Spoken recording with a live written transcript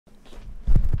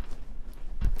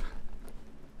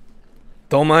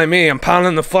Don't mind me, I'm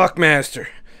pounding the fuckmaster.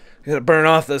 Gotta burn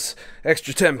off this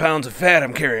extra 10 pounds of fat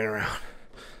I'm carrying around.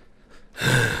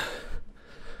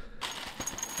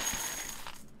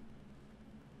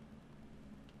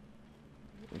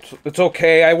 It's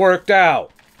okay, I worked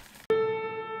out.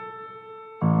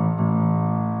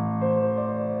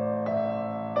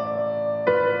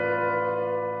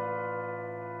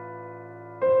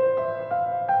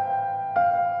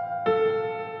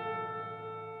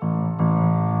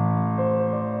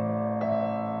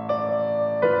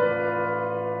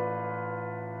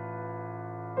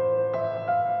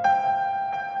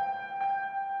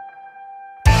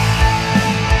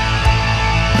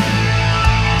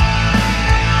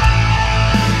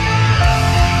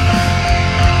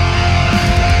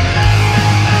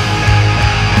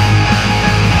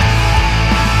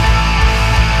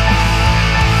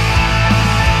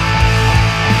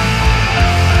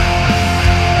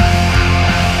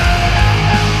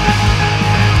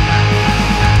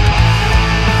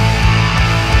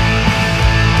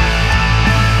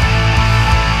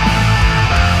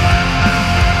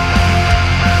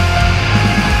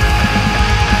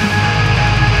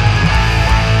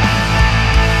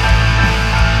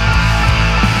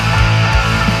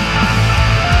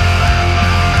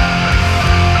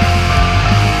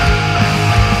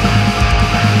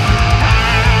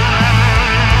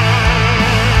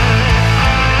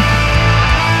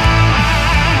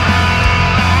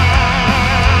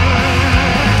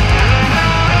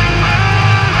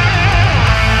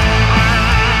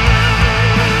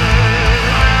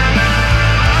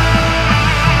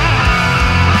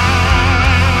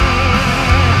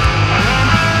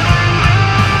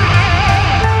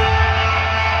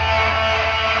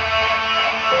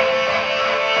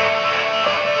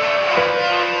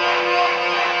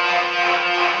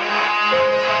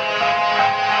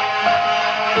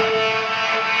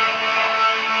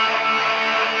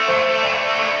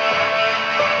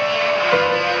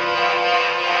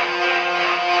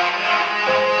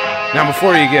 Now,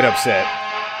 before you get upset,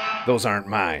 those aren't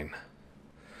mine.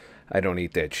 I don't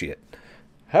eat that shit.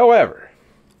 However,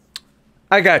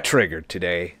 I got triggered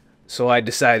today, so I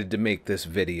decided to make this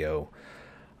video.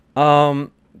 The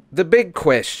big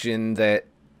question that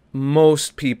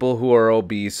most people who are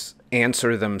obese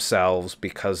answer themselves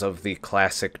because of the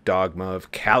classic dogma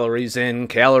of calories in,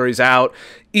 calories out,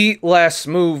 eat less,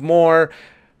 move more,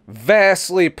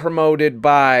 vastly promoted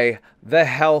by the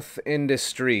health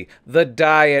industry, the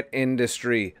diet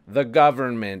industry, the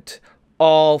government,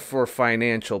 all for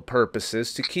financial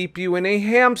purposes to keep you in a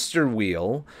hamster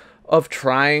wheel of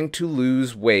trying to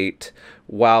lose weight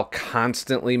while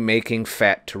constantly making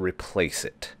fat to replace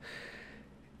it.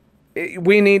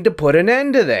 We need to put an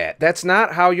end to that. That's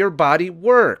not how your body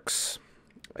works.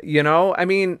 You know, I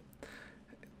mean,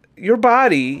 your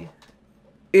body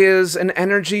is an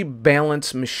energy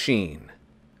balance machine.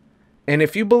 And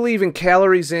if you believe in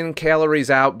calories in, calories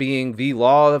out being the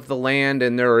law of the land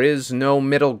and there is no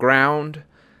middle ground,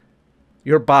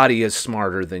 your body is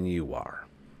smarter than you are.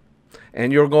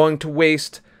 And you're going to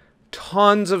waste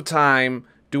tons of time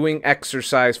doing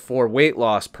exercise for weight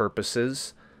loss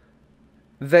purposes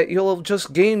that you'll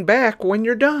just gain back when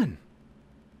you're done.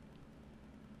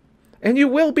 And you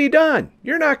will be done.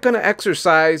 You're not going to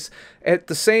exercise at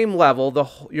the same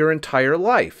level your entire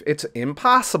life. It's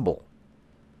impossible.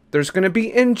 There's going to be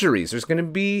injuries. There's going to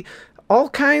be all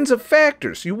kinds of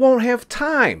factors. You won't have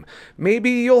time. Maybe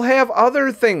you'll have other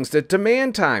things that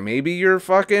demand time. Maybe your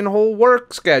fucking whole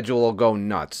work schedule will go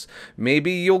nuts.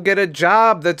 Maybe you'll get a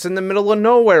job that's in the middle of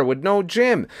nowhere with no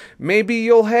gym. Maybe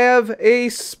you'll have a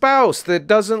spouse that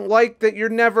doesn't like that you're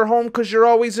never home because you're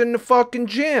always in the fucking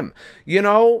gym. You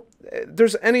know,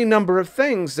 there's any number of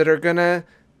things that are going to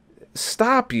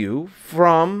stop you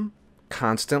from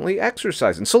constantly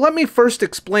exercising. So let me first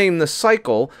explain the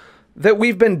cycle that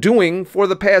we've been doing for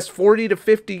the past 40 to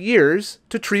 50 years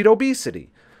to treat obesity.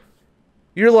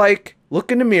 You're like, look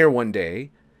in the mirror one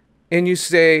day and you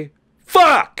say,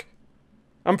 fuck,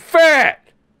 I'm fat.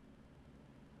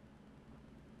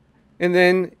 And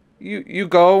then you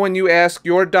go and you ask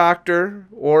your doctor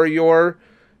or your,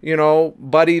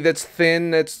 buddy that's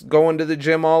thin, that's going to the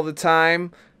gym all the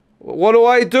time, what do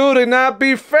I do to not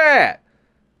be fat?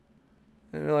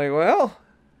 And they're like, well,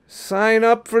 sign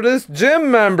up for this gym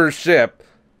membership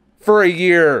for a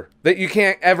year that you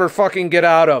can't ever fucking get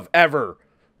out of, ever,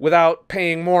 without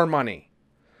paying more money.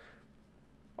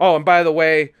 Oh, and by the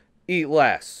way, eat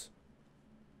less.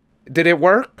 Did it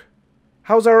work?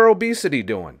 How's our obesity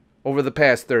doing over the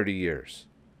past 30 years?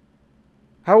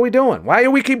 How are we doing? Why do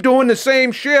we keep doing the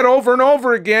same shit over and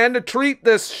over again to treat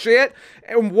this shit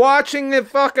and watching the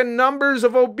fucking numbers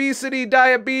of obesity,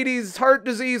 diabetes, heart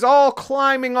disease all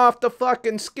climbing off the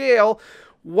fucking scale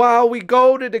while we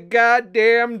go to the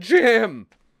goddamn gym?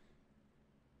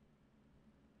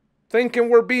 Thinking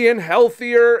we're being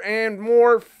healthier and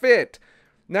more fit.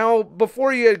 Now,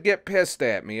 before you get pissed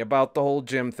at me about the whole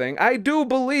gym thing, I do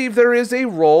believe there is a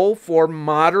role for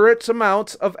moderate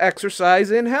amounts of exercise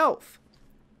in health.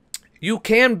 You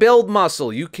can build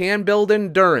muscle, you can build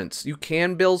endurance, you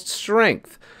can build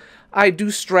strength. I do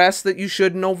stress that you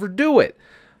shouldn't overdo it,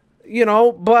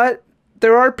 but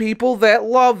there are people that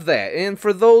love that, and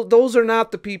for those are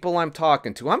not the people I'm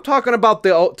talking to. I'm talking about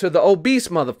the obese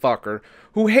motherfucker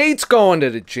who hates going to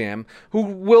the gym, who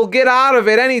will get out of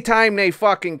it anytime they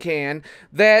fucking can,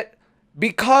 that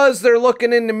because they're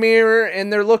looking in the mirror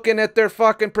and they're looking at their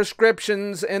fucking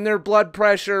prescriptions and their blood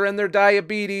pressure and their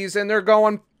diabetes and they're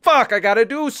going, fuck, I gotta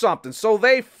do something. So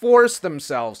they force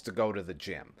themselves to go to the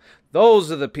gym.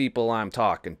 Those are the people I'm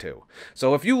talking to.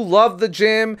 So if you love the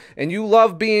gym and you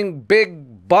love being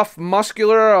big, buff,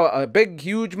 muscular, a big,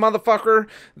 huge motherfucker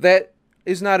that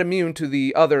is not immune to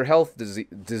the other health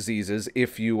diseases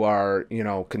if you are,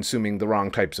 consuming the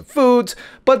wrong types of foods,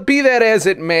 but be that as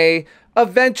it may,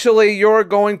 eventually you're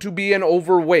going to be an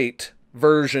overweight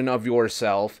version of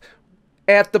yourself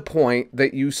at the point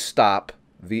that you stop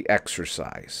the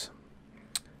exercise.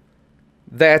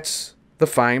 That's the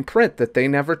fine print that they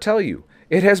never tell you.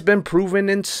 It has been proven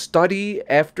in study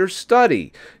after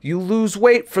study. You lose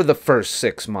weight for the first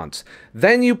 6 months.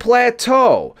 Then you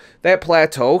plateau. That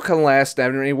plateau can last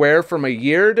anywhere from a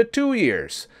year to 2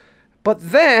 years.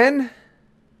 But then,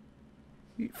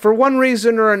 for one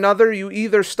reason or another, you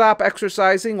either stop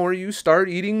exercising or you start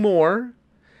eating more.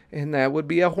 And that would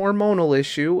be a hormonal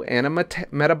issue and a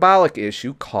metabolic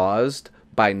issue caused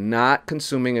by not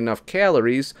consuming enough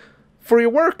calories for your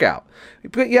workout.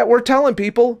 But yet we're telling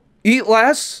people, eat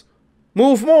less,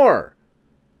 move more.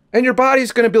 And your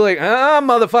body's going to be like,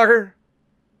 motherfucker.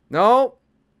 No,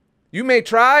 you may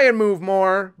try and move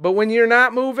more, but when you're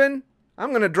not moving, I'm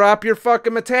going to drop your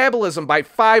fucking metabolism by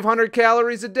 500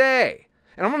 calories a day.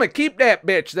 And I'm going to keep that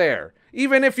bitch there,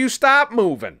 even if you stop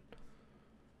moving.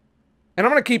 And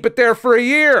I'm going to keep it there for a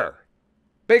year.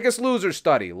 Biggest Loser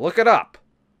study. Look it up.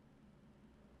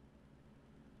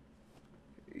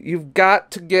 You've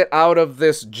got to get out of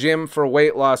this gym for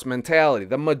weight loss mentality.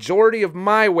 The majority of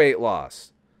my weight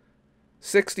loss,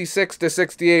 66 to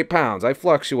 68 pounds. I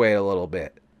fluctuate a little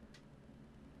bit.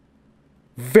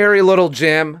 Very little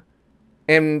gym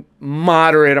and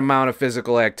moderate amount of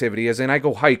physical activity, as in I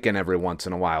go hiking every once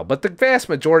in a while. But the vast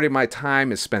majority of my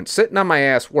time is spent sitting on my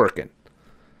ass working.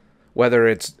 Whether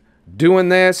it's doing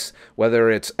this, whether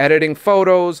it's editing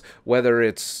photos, whether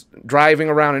it's driving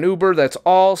around an Uber, that's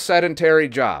all sedentary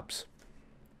jobs.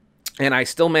 And I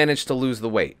still manage to lose the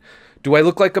weight. Do I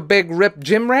look like a big ripped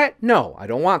gym rat? No, I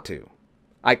don't want to.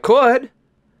 I could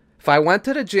if I went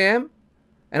to the gym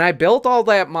and I built all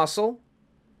that muscle.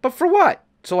 But for what?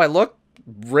 So I look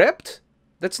ripped?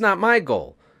 That's not my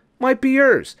goal. Might be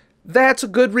yours. That's a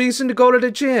good reason to go to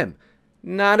the gym.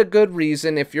 Not a good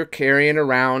reason if you're carrying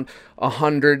around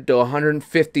 100 to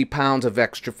 150 pounds of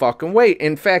extra fucking weight.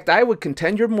 In fact, I would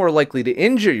contend you're more likely to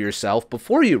injure yourself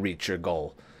before you reach your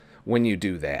goal when you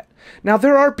do that. Now,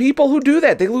 there are people who do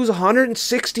that. They lose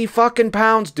 160 fucking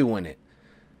pounds doing it.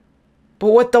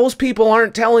 But what those people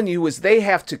aren't telling you is they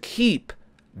have to keep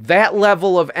that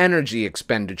level of energy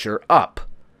expenditure up,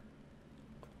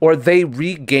 or they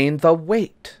regain the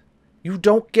weight. You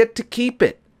don't get to keep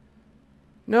it.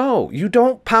 No, you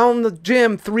don't pound the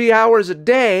gym 3 hours a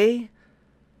day,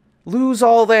 lose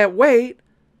all that weight,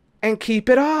 and keep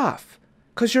it off.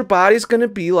 Because your body's going to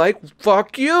be like,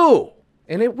 fuck you.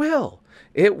 And it will.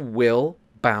 It will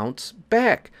bounce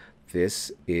back.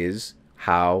 This is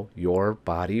how your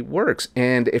body works.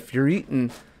 And if you're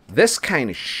eating this kind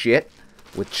of shit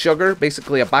with sugar,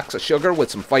 basically a box of sugar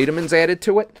with some vitamins added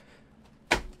to it,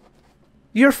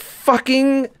 you're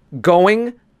fucking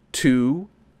going to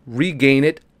regain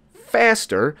it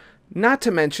faster, not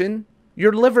to mention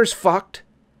your liver's fucked.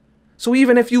 So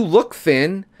even if you look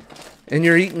thin and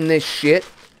you're eating this shit,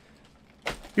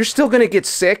 you're still going to get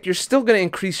sick, you're still going to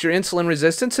increase your insulin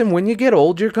resistance, and when you get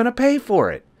old, you're going to pay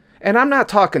for it. And I'm not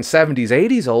talking 70s,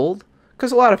 80s old,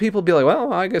 because a lot of people be like,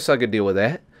 well, I guess I could deal with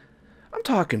that. I'm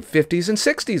talking 50s and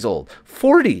 60s old,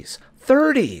 40s,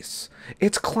 30s.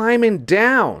 It's climbing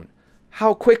down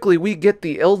how quickly we get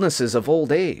the illnesses of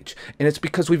old age. And it's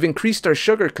because we've increased our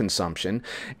sugar consumption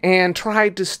and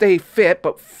tried to stay fit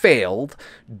but failed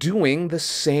doing the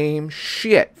same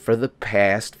shit for the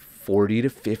past 40 to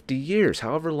 50 years,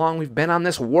 however long we've been on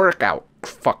this workout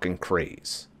fucking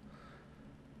craze.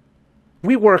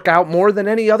 We work out more than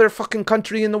any other fucking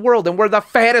country in the world, and we're the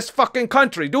fattest fucking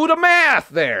country. Do the math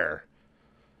there.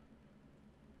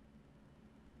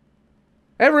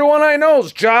 Everyone I know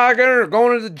is jogging or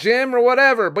going to the gym or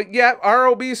whatever, but yet our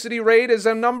obesity rate is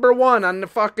a #1 on the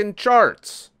fucking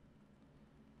charts.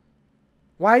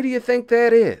 Why do you think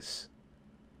that is?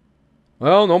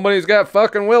 Well, nobody's got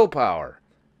fucking willpower.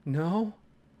 No.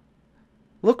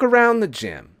 Look around the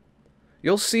gym.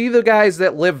 You'll see the guys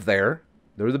that live there.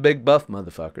 They're the big buff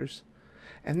motherfuckers.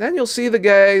 And then you'll see the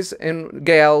guys and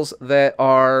gals that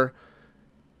are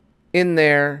in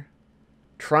there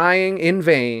trying in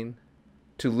vain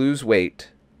to lose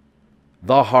weight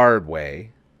the hard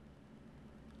way.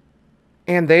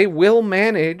 And they will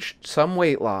manage some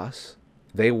weight loss.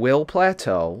 They will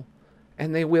plateau.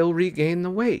 And they will regain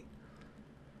the weight.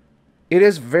 It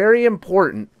is very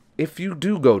important, if you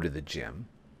do go to the gym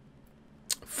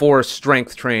for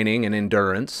strength training and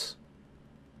endurance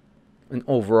and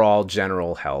overall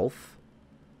general health,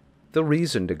 the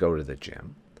reason to go to the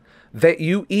gym, that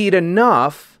you eat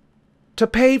enough to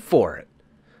pay for it.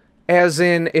 As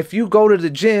in, if you go to the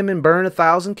gym and burn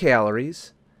 1,000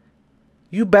 calories,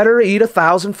 you better eat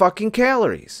 1,000 fucking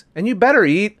calories. And you better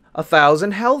eat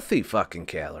 1,000 healthy fucking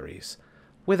calories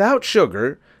without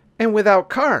sugar and without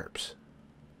carbs.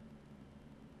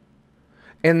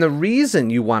 And the reason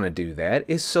you want to do that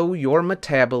is so your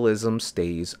metabolism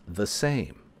stays the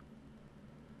same.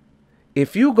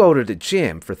 If you go to the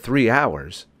gym for 3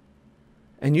 hours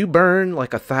and you burn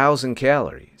like 1,000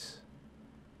 calories,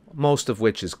 most of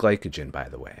which is glycogen, by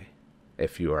the way,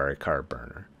 if you are a carb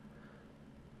burner,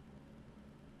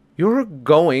 you're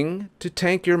going to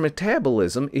tank your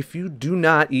metabolism if you do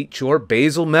not eat your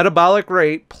basal metabolic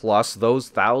rate plus those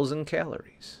 1,000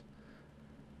 calories.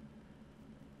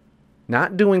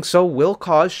 Not doing so will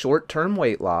cause short-term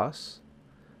weight loss,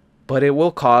 but it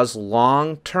will cause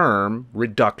long-term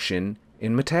reduction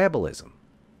in metabolism.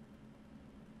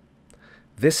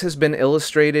 This has been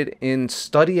illustrated in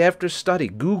study after study.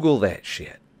 Google that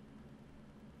shit.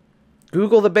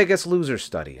 Google the Biggest Loser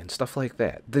study and stuff like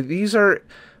that. These are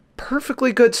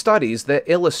perfectly good studies that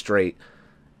illustrate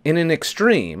in an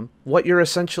extreme what you're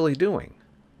essentially doing.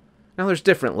 Now, there's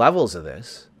different levels of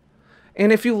this.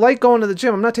 And if you like going to the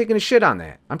gym, I'm not taking a shit on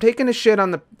that. I'm taking a shit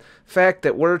on the fact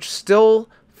that we're still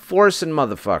forcing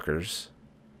motherfuckers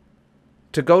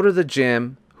to go to the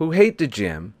gym who hate the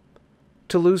gym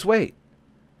to lose weight.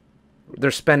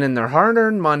 They're spending their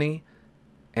hard-earned money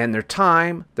and their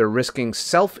time. They're risking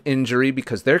self-injury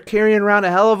because they're carrying around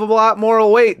a hell of a lot more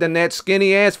weight than that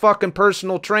skinny-ass fucking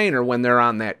personal trainer when they're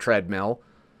on that treadmill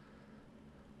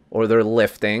or they're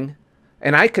lifting.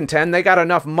 And I contend they got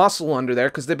enough muscle under there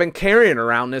because they've been carrying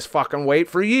around this fucking weight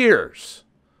for years.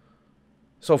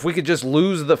 So if we could just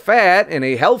lose the fat in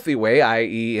a healthy way,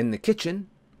 i.e. in the kitchen,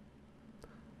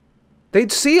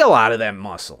 they'd see a lot of that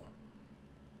muscle.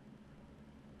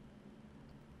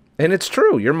 And it's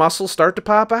true, your muscles start to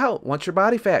pop out once your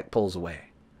body fat pulls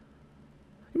away.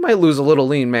 You might lose a little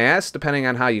lean mass, depending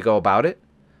on how you go about it.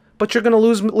 But you're going to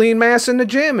lose lean mass in the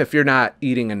gym if you're not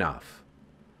eating enough.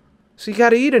 So you got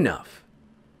to eat enough.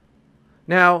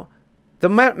 Now, the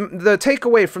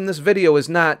takeaway from this video is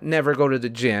not never go to the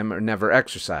gym or never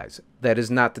exercise. That is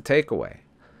not the takeaway.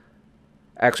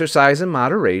 Exercise in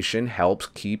moderation helps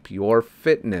keep your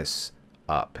fitness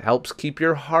up, helps keep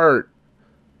your heart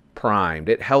primed.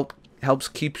 It helps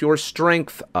keep your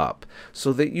strength up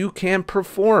so that you can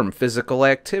perform physical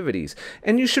activities.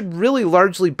 And you should really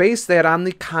largely base that on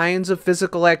the kinds of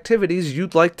physical activities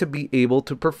you'd like to be able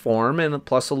to perform, and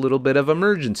plus a little bit of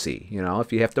emergency, you know,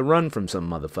 if you have to run from some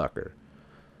motherfucker.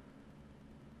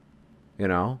 You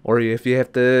know, or if you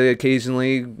have to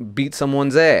occasionally beat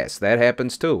someone's ass, that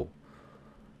happens too.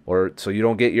 Or so you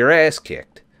don't get your ass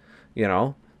kicked. You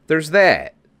know, there's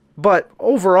that. But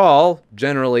overall,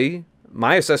 generally,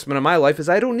 my assessment of my life is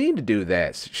I don't need to do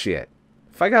that shit.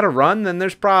 If I gotta run, then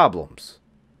there's problems.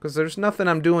 Because there's nothing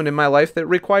I'm doing in my life that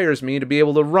requires me to be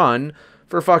able to run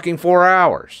for fucking 4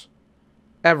 hours.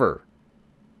 Ever.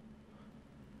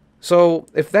 So,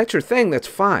 if that's your thing, that's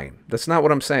fine. That's not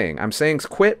what I'm saying. I'm saying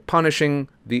quit punishing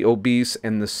the obese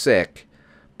and the sick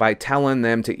by telling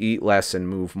them to eat less and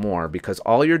move more, because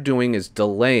all you're doing is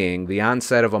delaying the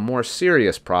onset of a more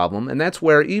serious problem, and that's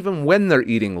where even when they're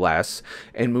eating less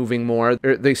and moving more,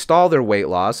 they stall their weight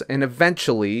loss and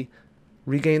eventually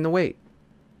regain the weight.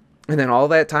 And then all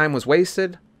that time was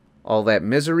wasted, all that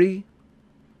misery.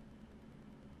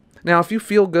 Now, if you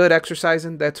feel good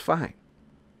exercising, that's fine.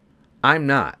 I'm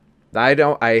not. I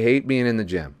hate being in the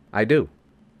gym. I do.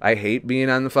 I hate being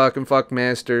on the fucking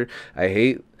Fuckmaster. I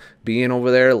hate being over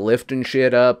there lifting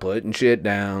shit up, putting shit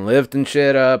down, lifting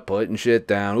shit up, putting shit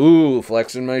down. Ooh,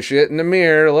 flexing my shit in the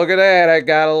mirror. Look at that. I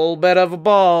got a little bit of a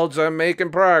bulge. I'm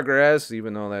making progress,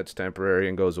 even though that's temporary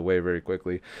and goes away very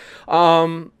quickly.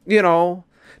 You know,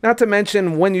 not to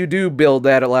mention when you do build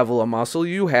that level of muscle,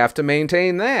 you have to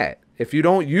maintain that. If you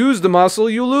don't use the muscle,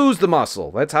 you lose the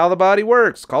muscle. That's how the body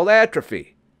works. It's called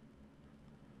atrophy.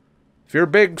 If you're a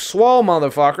big, swole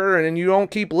motherfucker and you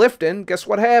don't keep lifting, guess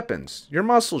what happens? Your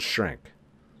muscles shrink.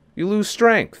 You lose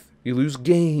strength. You lose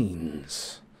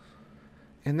gains.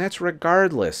 And that's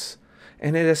regardless.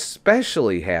 And it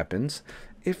especially happens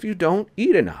if you don't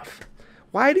eat enough.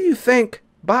 Why do you think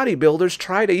bodybuilders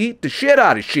try to eat the shit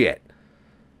out of shit?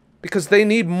 Because they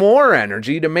need more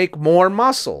energy to make more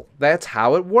muscle. That's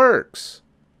how it works.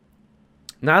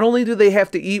 Not only do they have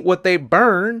to eat what they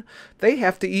burn, they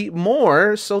have to eat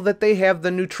more so that they have the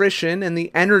nutrition and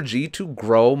the energy to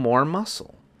grow more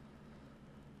muscle.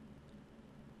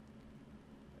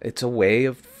 It's a way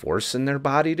of forcing their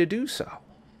body to do so.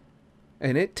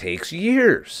 And it takes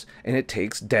years, and it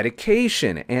takes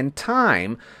dedication and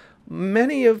time.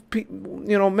 Many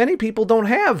people don't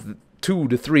have 2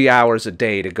 to 3 hours a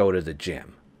day to go to the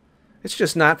gym. It's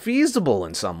just not feasible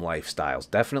in some lifestyles,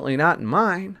 definitely not in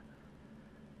mine.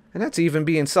 And that's even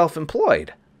being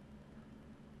self-employed.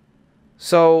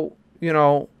 So, you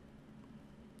know,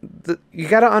 you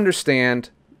got to understand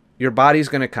your body's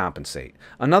going to compensate.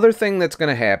 Another thing that's going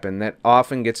to happen that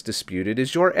often gets disputed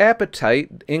is your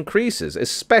appetite increases,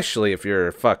 especially if you're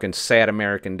a fucking sad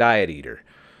American diet eater.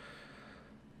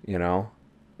 You know,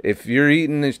 if you're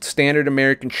eating the standard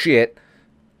American shit,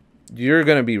 you're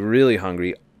going to be really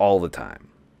hungry all the time.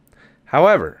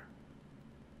 However,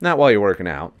 not while you're working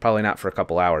out. Probably not for a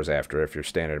couple hours after if you're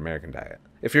standard American diet.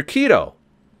 If you're keto,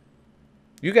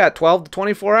 you got 12 to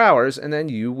 24 hours and then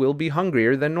you will be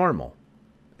hungrier than normal.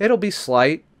 It'll be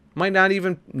slight. Might not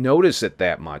even notice it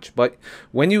that much. But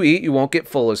when you eat, you won't get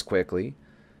full as quickly.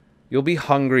 You'll be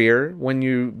hungrier when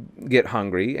you get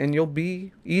hungry and you'll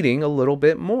be eating a little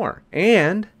bit more.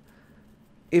 And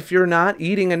if you're not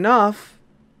eating enough,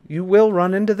 you will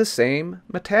run into the same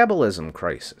metabolism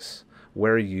crisis,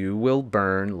 where you will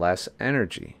burn less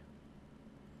energy.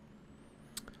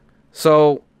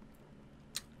 So,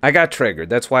 I got triggered.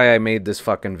 That's why I made this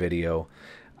fucking video.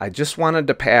 I just wanted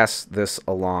to pass this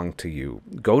along to you.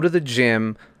 Go to the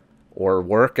gym or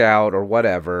work out or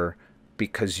whatever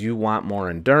because you want more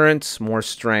endurance, more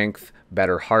strength,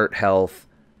 better heart health,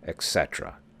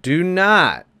 etc. Do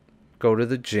not go to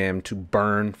the gym to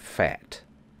burn fat.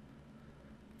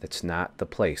 That's not the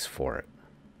place for it.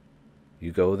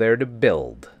 You go there to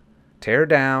build. Tear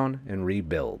down and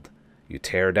rebuild. You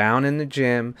tear down in the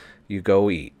gym, you go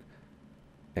eat.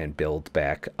 And build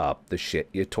back up the shit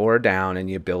you tore down, and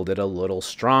you build it a little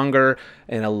stronger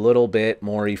and a little bit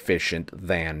more efficient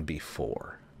than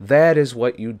before. That is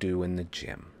what you do in the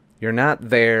gym. You're not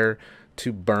there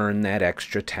to burn that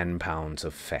extra 10 pounds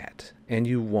of fat. And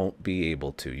you won't be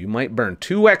able to. You might burn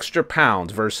 2 extra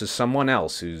pounds versus someone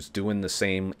else who's doing the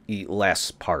same eat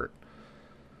less part.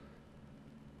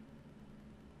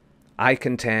 I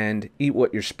contend, eat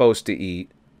what you're supposed to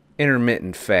eat,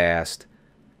 intermittent fast,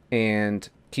 and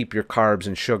keep your carbs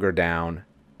and sugar down,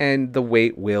 and the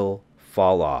weight will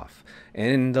fall off.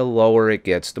 And the lower it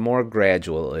gets, the more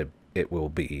gradual it will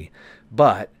be.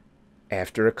 But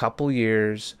after a couple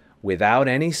years, without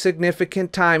any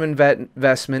significant time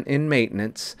investment in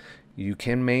maintenance, you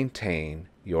can maintain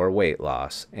your weight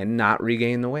loss and not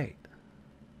regain the weight.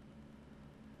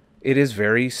 It is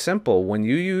very simple. When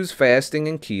you use fasting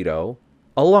and keto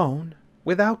alone,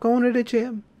 without going to the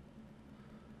gym,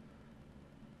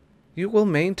 you will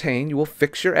maintain, you will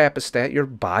fix your appestat, your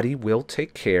body will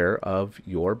take care of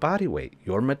your body weight.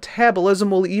 Your metabolism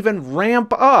will even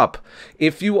ramp up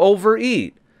if you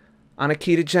overeat on a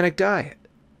ketogenic diet.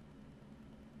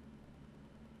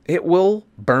 It will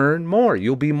burn more.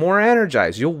 You'll be more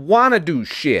energized. You'll want to do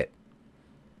shit.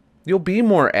 You'll be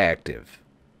more active.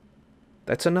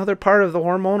 That's another part of the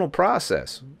hormonal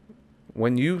process.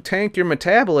 When you tank your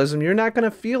metabolism, you're not going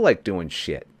to feel like doing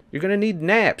shit. You're going to need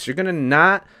naps. You're going to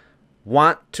not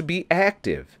want to be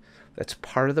active. That's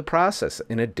part of the process.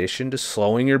 In addition to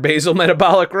slowing your basal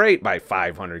metabolic rate by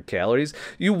 500 calories,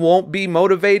 you won't be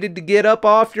motivated to get up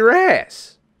off your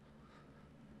ass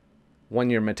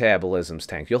when your metabolism's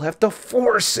tanked. You'll have to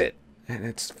force it, and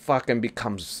it's fucking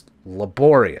becomes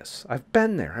laborious. I've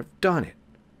been there. I've done it.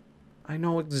 I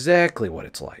know exactly what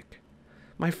it's like.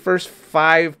 My first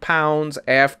 5 pounds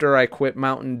after I quit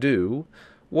Mountain Dew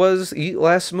was eat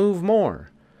less, move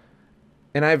more.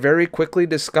 And I very quickly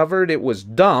discovered it was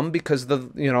dumb because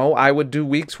I would do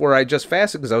weeks where I just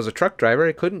fasted because I was a truck driver.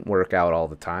 I couldn't work out all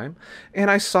the time.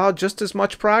 And I saw just as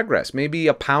much progress, maybe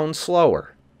a pound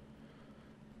slower.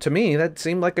 To me, that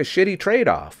seemed like a shitty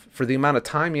trade-off for the amount of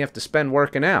time you have to spend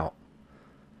working out.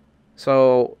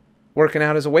 So working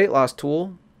out as a weight loss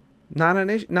tool,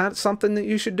 not something that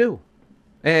you should do.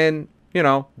 And,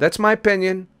 that's my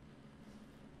opinion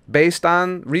based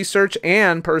on research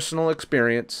and personal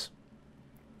experience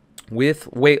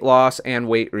with weight loss and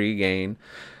weight regain.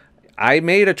 I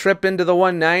made a trip into the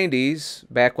 190s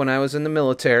back when I was in the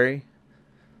military.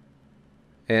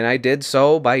 And I did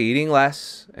so by eating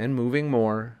less and moving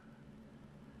more.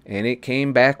 And it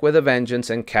came back with a vengeance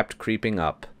and kept creeping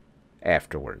up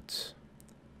afterwards.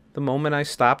 The moment I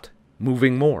stopped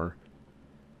moving more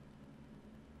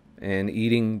and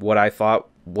eating what I thought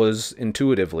was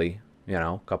intuitively,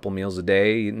 a couple meals a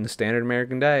day, eating the standard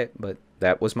American diet, but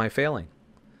that was my failing.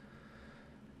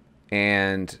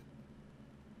 And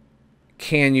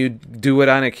can you do it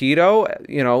on a keto?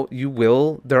 You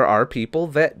will. There are people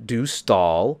that do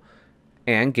stall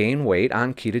and gain weight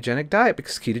on ketogenic diet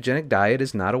because ketogenic diet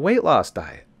is not a weight loss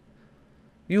diet.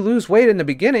 You lose weight in the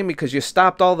beginning because you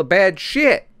stopped all the bad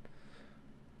shit.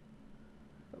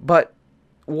 But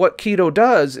what keto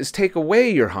does is take away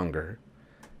your hunger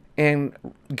and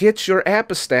gets your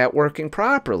appestat working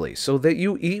properly so that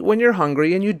you eat when you're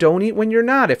hungry and you don't eat when you're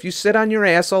not. If you sit on your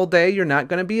ass all day, you're not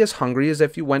going to be as hungry as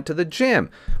if you went to the gym.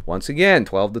 Once again,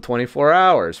 12 to 24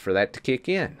 hours for that to kick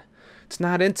in. It's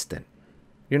not instant.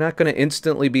 You're not going to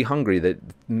instantly be hungry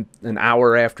an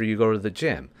hour after you go to the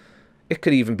gym. It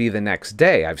could even be the next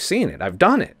day. I've seen it. I've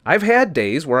done it. I've had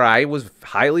days where I was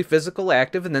highly physical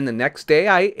active, and then the next day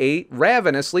I ate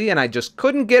ravenously, and I just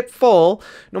couldn't get full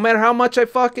no matter how much I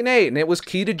fucking ate, and it was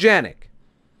ketogenic.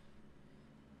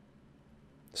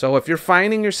 So if you're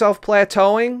finding yourself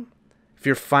plateauing, if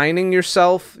you're finding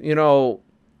yourself,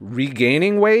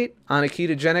 regaining weight on a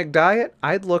ketogenic diet,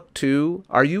 I'd look to,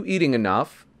 are you eating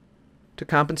enough to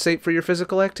compensate for your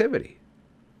physical activity?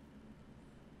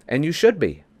 And you should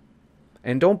be.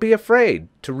 And don't be afraid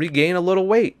to regain a little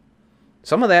weight.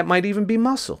 Some of that might even be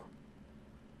muscle.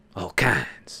 All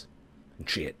kinds and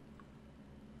shit.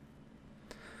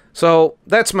 So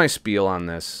that's my spiel on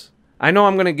this. I know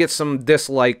I'm going to get some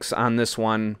dislikes on this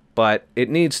one, but it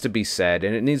needs to be said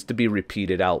and it needs to be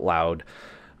repeated out loud.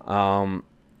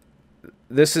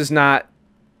 This is not,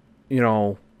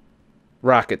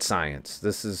 rocket science.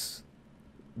 This is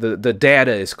the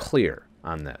data is clear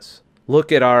on this.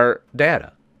 Look at our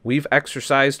data. We've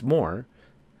exercised more,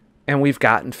 and we've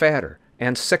gotten fatter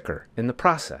and sicker in the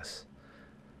process.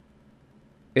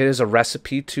 It is a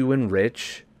recipe to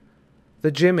enrich the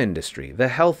gym industry, the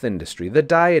health industry, the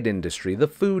diet industry, the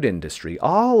food industry.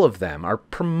 All of them are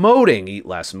promoting eat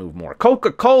less, move more.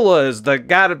 Coca-Cola has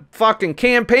got a fucking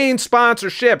campaign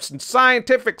sponsorships and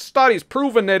scientific studies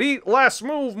proving that eat less,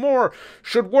 move more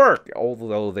should work,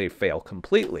 although they fail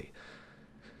completely.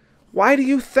 Why do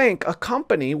you think a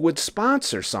company would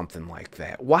sponsor something like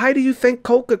that? Why do you think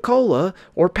Coca-Cola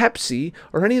or Pepsi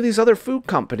or any of these other food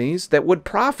companies that would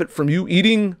profit from you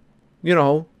eating,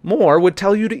 more would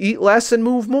tell you to eat less and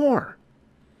move more?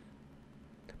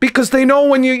 Because they know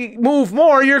when you move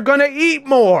more, you're going to eat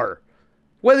more.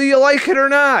 Whether you like it or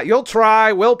not. You'll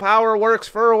try. Willpower works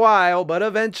for a while, but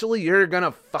eventually you're going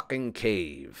to fucking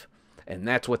cave. And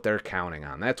that's what they're counting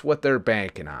on. That's what they're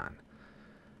banking on.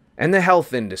 And the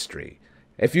health industry.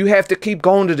 If you have to keep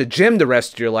going to the gym the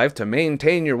rest of your life to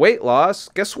maintain your weight loss,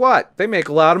 guess what? They make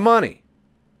a lot of money.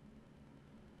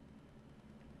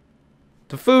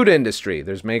 The food industry,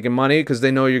 there's making money because they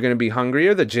know you're going to be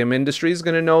hungrier. The gym industry is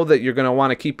going to know that you're going to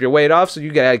want to keep your weight off, so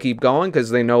you got to keep going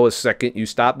because they know the second you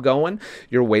stop going,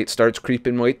 your weight starts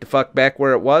creeping weight the fuck back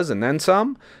where it was and then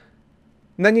some.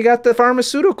 And then you got the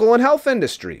pharmaceutical and health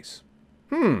industries.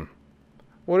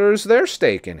 What is their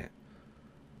stake in it?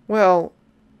 Well,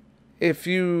 if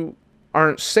you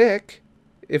aren't sick,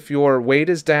 if your weight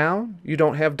is down, you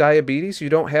don't have diabetes, you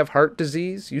don't have heart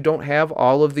disease, you don't have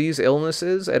all of these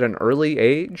illnesses at an early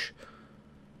age,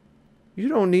 you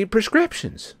don't need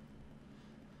prescriptions.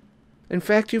 In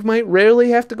fact, you might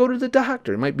rarely have to go to the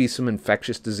doctor. It might be some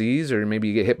infectious disease or maybe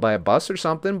you get hit by a bus or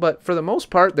something, but for the most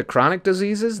part, the chronic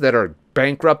diseases that are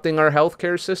bankrupting our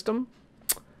healthcare system,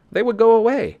 they would go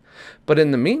away. But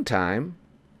in the meantime,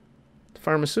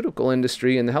 pharmaceutical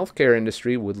industry and the healthcare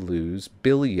industry would lose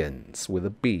billions with a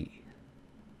B.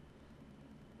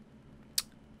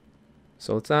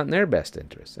 So it's not in their best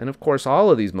interest. And of course, all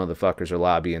of these motherfuckers are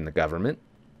lobbying the government.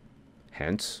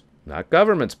 Hence, not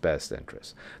government's best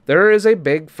interest. There is a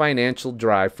big financial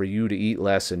drive for you to eat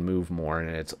less and move more, and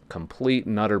it's complete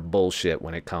and utter bullshit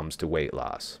when it comes to weight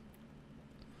loss.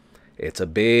 It's a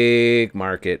big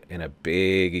market and a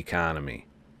big economy.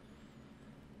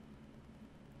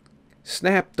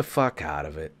 Snap the fuck out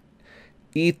of it.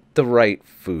 Eat the right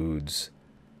foods.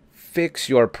 Fix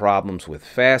your problems with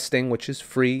fasting, which is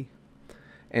free,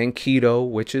 and keto,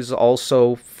 which is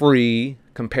also free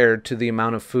compared to the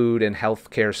amount of food and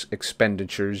healthcare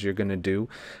expenditures you're going to do.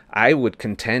 I would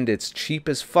contend it's cheap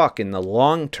as fuck in the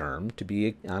long term to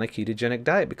be on a ketogenic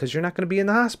diet because you're not going to be in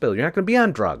the hospital. You're not going to be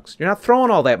on drugs. You're not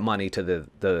throwing all that money to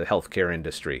the healthcare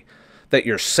industry that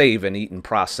you're saving eating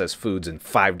processed foods and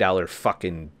 $5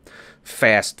 fucking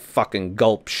fast fucking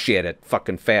gulp shit at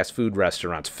fucking fast food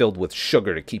restaurants filled with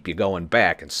sugar to keep you going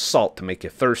back and salt to make you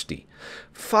thirsty.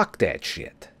 Fuck that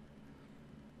shit.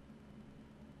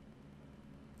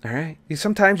 Alright?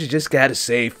 Sometimes you just gotta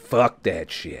say fuck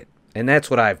that shit. And that's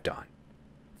what I've done.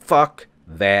 Fuck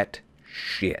that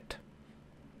shit.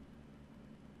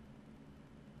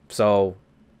 So,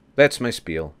 that's my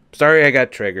spiel. Sorry I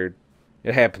got triggered.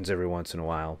 It happens every once in a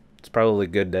while. It's probably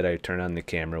good that I turn on the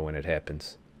camera when it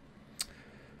happens.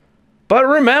 But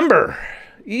remember,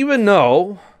 even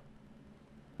though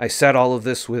I said all of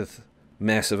this with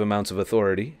massive amounts of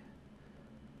authority,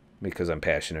 because I'm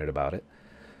passionate about it,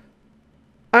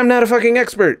 I'm not a fucking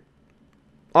expert.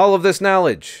 All of this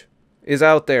knowledge is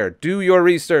out there. Do your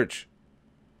research.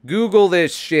 Google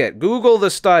this shit. Google the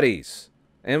studies.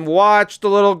 And watch the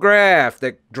little graph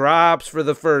that drops for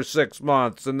the first 6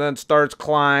 months and then starts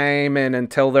climbing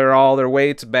until they're all their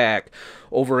weight's back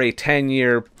over a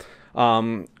 10-year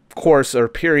course or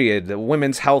period. The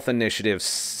Women's Health Initiative,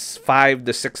 5,000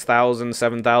 to 6,000,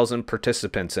 7,000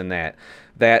 participants in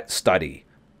that study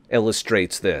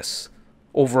illustrates this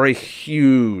over a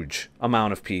huge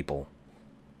amount of people.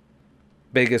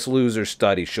 Biggest Loser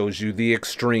study shows you the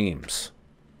extremes.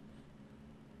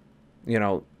 You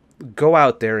know, go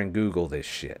out there and Google this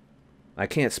shit. I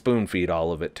can't spoon feed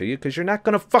all of it to you because you're not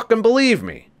going to fucking believe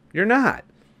me. You're not.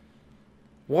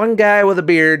 One guy with a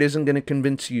beard isn't going to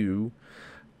convince you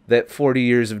that 40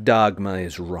 years of dogma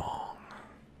is wrong.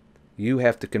 You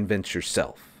have to convince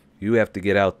yourself. You have to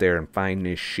get out there and find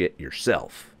this shit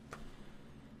yourself.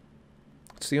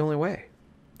 It's the only way.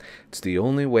 It's the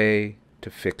only way to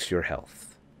fix your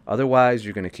health. Otherwise,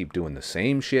 you're going to keep doing the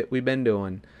same shit we've been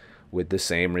doing with the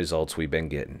same results we've been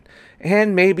getting.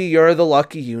 And maybe you're the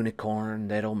lucky unicorn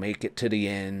that'll make it to the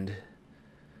end.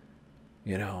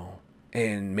 You know,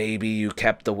 and maybe you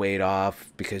kept the weight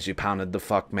off because you pounded the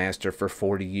fuckmaster for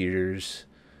 40 years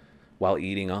while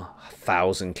eating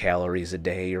 1,000 calories a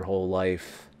day your whole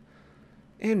life.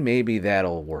 And maybe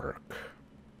that'll work.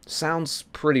 Sounds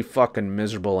pretty fucking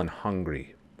miserable and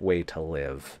hungry way to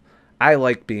live. I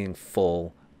like being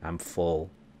full. I'm full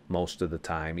most of the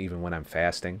time, even when I'm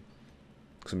fasting.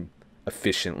 'Cause I'm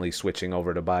efficiently switching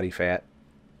over to body fat.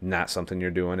 Not something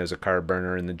you're doing as a carb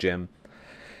burner in the gym.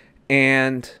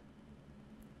 And,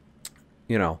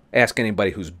 you know, ask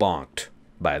anybody who's bonked,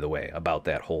 by the way, about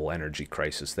that whole energy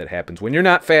crisis that happens when you're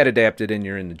not fat adapted and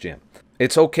you're in the gym.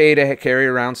 It's okay to carry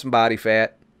around some body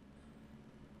fat,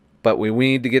 but we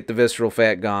need to get the visceral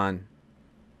fat gone.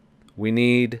 We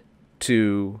need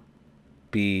to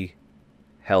be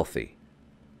healthy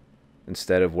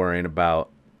instead of worrying about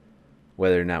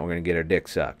whether or not we're going to get our dick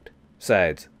sucked.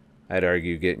 Besides, I'd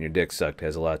argue getting your dick sucked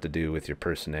has a lot to do with your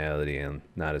personality and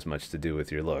not as much to do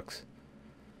with your looks.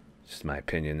 Just my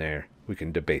opinion there. We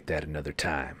can debate that another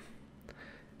time.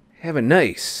 Have a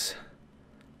nice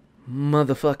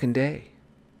motherfucking day.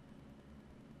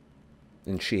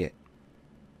 And shit.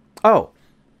 Oh,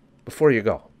 before you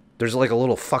go, there's like a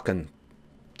little fucking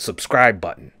subscribe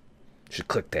button. You should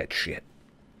click that shit.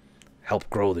 Help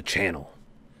grow the channel.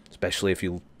 Especially if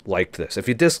you liked this. If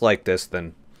you disliked this,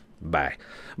 then bye.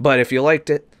 But if you liked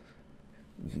it,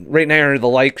 right now the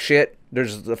like shit,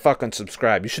 there's the fucking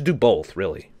subscribe. You should do both,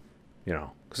 really. You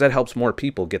know, because that helps more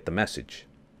people get the message.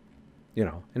 You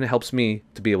know, and it helps me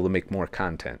to be able to make more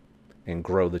content and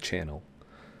grow the channel.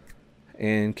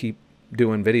 And keep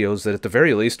doing videos that at the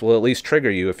very least will at least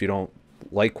trigger you if you don't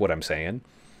like what I'm saying.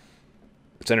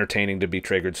 It's entertaining to be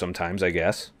triggered sometimes, I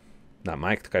guess. Not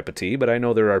my cup of tea, but I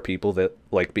know there are people that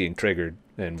like being triggered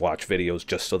and watch videos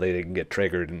just so they can get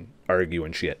triggered and argue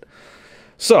and shit.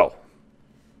 So,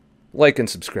 like and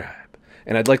subscribe.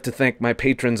 And I'd like to thank my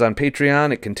patrons on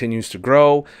Patreon. It continues to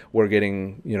grow. We're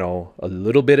getting, you know, a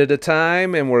little bit at a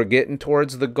time, and we're getting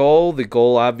towards the goal. The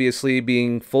goal obviously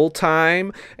being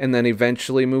full-time, and then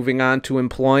eventually moving on to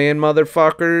employing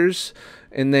motherfuckers,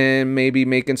 and then maybe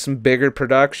making some bigger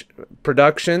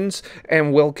productions,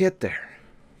 and we'll get there.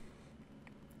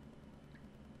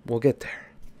 We'll get there.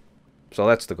 So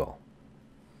that's the goal.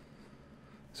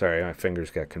 Sorry, my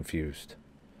fingers got confused.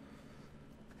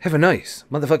 Have a nice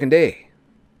motherfucking day.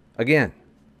 Again.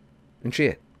 And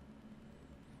shit.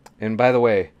 And by the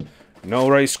way, no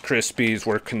Rice Krispies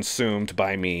were consumed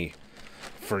by me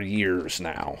for years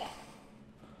now.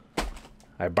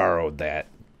 I borrowed that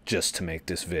just to make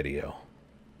this video.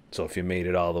 So if you made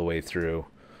it all the way through,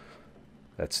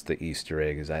 that's the Easter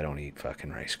egg, is I don't eat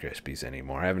fucking Rice Krispies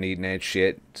anymore. I haven't eaten that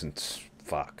shit since,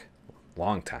 fuck,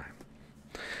 long time.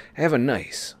 Have a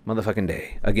nice motherfucking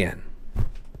day. Again.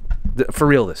 For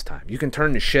real this time. You can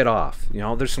turn the shit off. You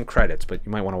know, there's some credits, but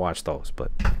you might want to watch those.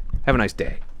 But have a nice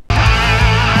day.